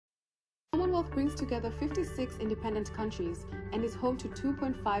Commonwealth brings together 56 independent countries and is home to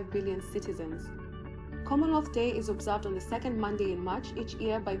 2.5 billion citizens. Commonwealth Day is observed on the second Monday in March each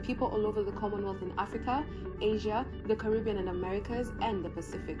year by people all over the Commonwealth in Africa, Asia, the Caribbean and Americas, and the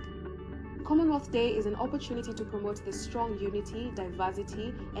Pacific. Commonwealth Day is an opportunity to promote the strong unity,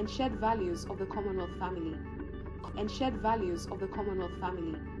 diversity, and shared values of the Commonwealth family.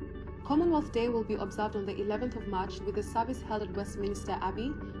 Commonwealth Day will be observed on the 11th of March with a service held at Westminster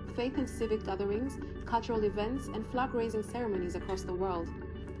Abbey, faith and civic gatherings, cultural events, and flag-raising ceremonies across the world,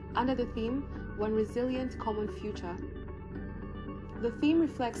 under the theme, One Resilient Common Future. The theme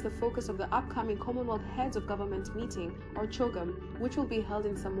reflects the focus of the upcoming Commonwealth Heads of Government meeting, or CHOGM, which will be held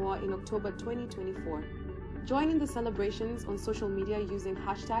in Samoa in October 2024. Join in the celebrations on social media using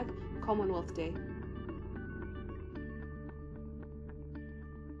 #Commonwealth Day.